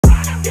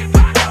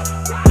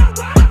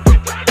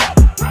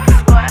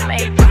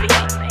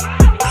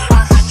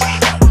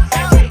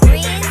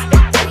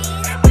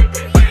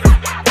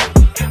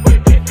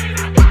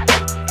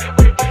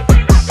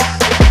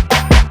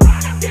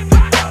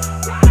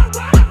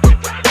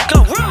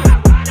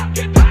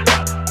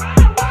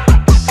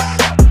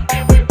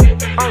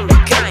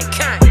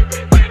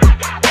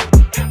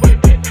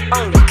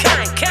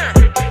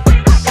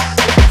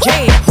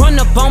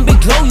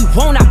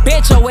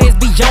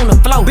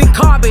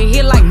in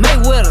here like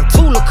Mayweather.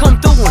 Tula come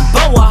through and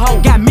bow a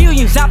hoe. Got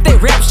millions out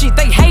that rap shit,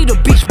 they hate a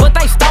bitch, but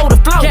they stole the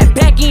flow. Got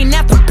back in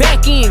after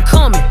back in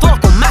coming,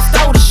 fuck 'em, I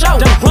stole the show.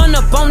 Don't run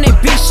up on that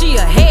bitch, she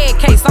a head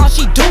case, all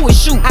she do is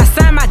shoot. I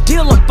signed my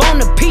deal up on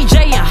the PJ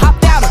and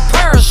hopped out a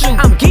parachute.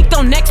 I'm geeked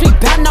on next week,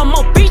 bout no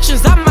more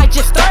features, I might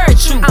just stir at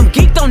you. I'm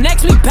geeked on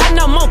next week, bout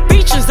no more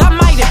features, I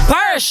might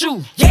embarrass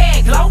you.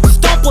 Yeah, glow.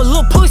 Stomp a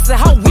little pussy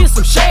hoe with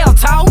some shell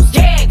toes.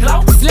 Yeah,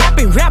 glow.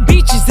 Slapping rap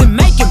bitches and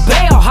making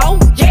bail, ho.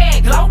 Yeah,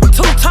 glow.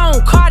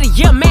 Two-tone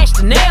Cartier match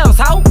the nails,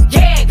 ho.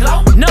 Yeah,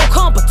 glow. No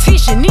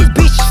competition, these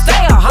bitches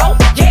stale, ho.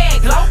 Yeah,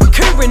 glow.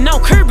 Curbing, no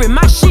curbing,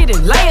 my shit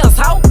in layers,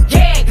 ho.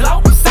 Yeah,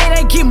 glow. Say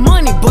they get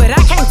money, but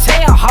I can't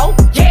tell, ho.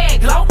 Yeah,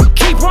 glow.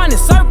 Keep running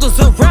circles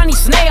around these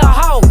snail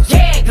hoes.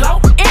 Yeah, glow.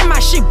 And my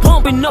shit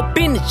bumping up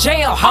in the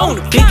jail, ho.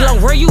 Big Glow,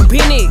 where you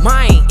been at?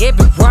 Mine,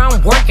 everywhere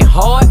I'm working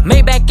hard.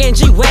 Maybach and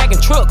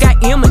G-Wagon truck,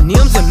 got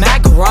M&M's in my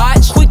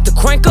garage. Quick to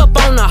crank up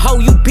on the hoe,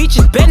 you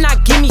bitches better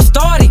not get me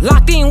started.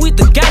 Locked in with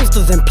the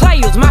gangsters and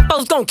players, my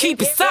folks gon'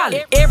 keep it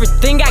solid.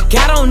 Everything I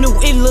got on new,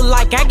 it look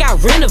like I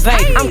got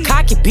renovated. I'm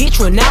cocky bitch,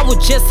 when I was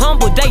just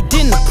humble, they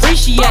didn't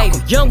appreciate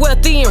it. Young,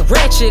 wealthy, and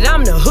ratchet,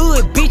 I'm the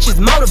hood bitches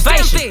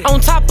motivation. On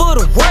top of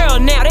the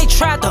world now, they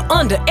tried to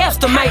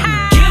underestimate me.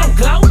 Get 'em,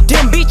 Glow.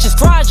 Them bitches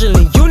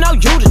fraudulent, you know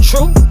you the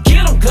truth.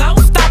 Get 'em, Glow.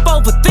 Stop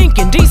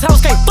overthinking, these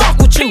hoes can't fuck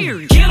with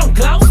you. Get 'em,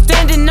 Glow.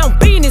 Standing on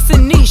business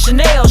in these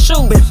Chanel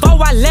shoes. Before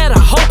I let a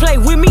hoe play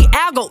with me,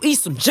 I'll go eat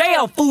some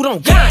jail food on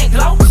gang.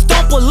 Glow.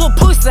 Stomp a little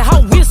pussy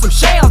hoe with some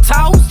shell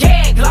toes.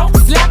 Yeah, Glow.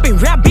 Slapping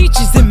rap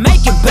bitches and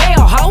making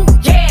bail, ho.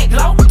 Yeah,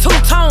 Glow.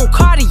 Two-tone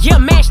Cartier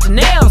match the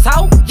nails,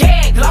 ho.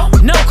 Yeah, Glow.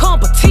 No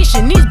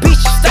competition, these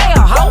bitches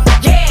stale, ho.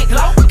 Yeah,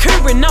 Glow.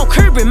 Curbing, no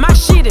curbing, my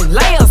shit in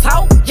layers,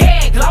 ho.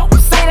 Yeah, Glow.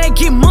 Say they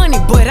get money,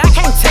 but I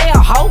can't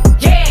tell, ho.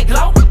 Yeah,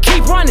 Glow.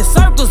 Keep running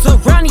circles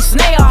around these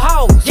snail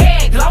hoes.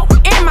 Yeah, Glow.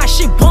 And my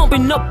shit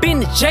bumping up in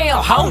the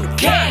jail, ho.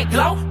 Yeah,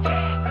 Glow.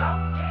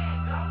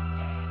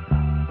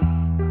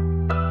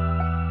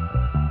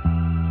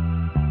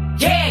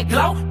 Yeah,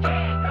 Glow.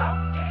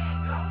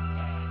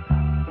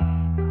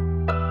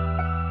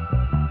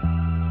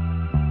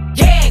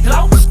 Yeah,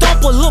 Glow.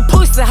 Stomp a little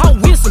pussy hoe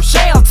with some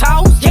shell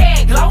toes.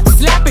 Yeah, Glow.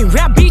 Slapping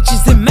rap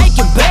bitches and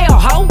making bail,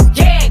 ho.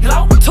 Yeah,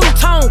 Glow.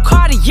 Two-tone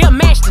Cartier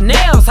match the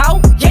nails,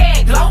 ho.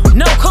 Yeah, Glow.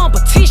 No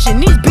competition,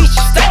 these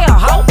bitches stale,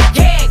 ho.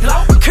 Yeah,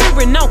 Glow.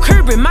 Curbing, no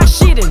curbing, my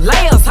shit in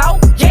layers, ho.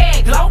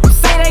 Yeah, Glow.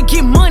 Say they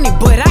get money,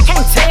 but I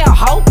can't tell,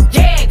 ho.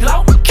 Yeah,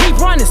 Glow. Keep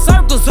running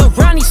circles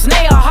around these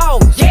snail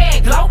hoes. Yeah,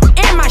 Glow.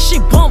 And my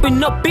shit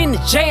bumping up in the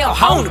jail,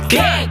 ho.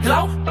 Yeah,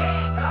 Glow.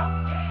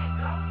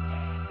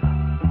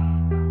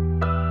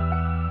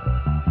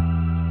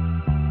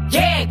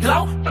 Yeah,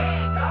 Glow.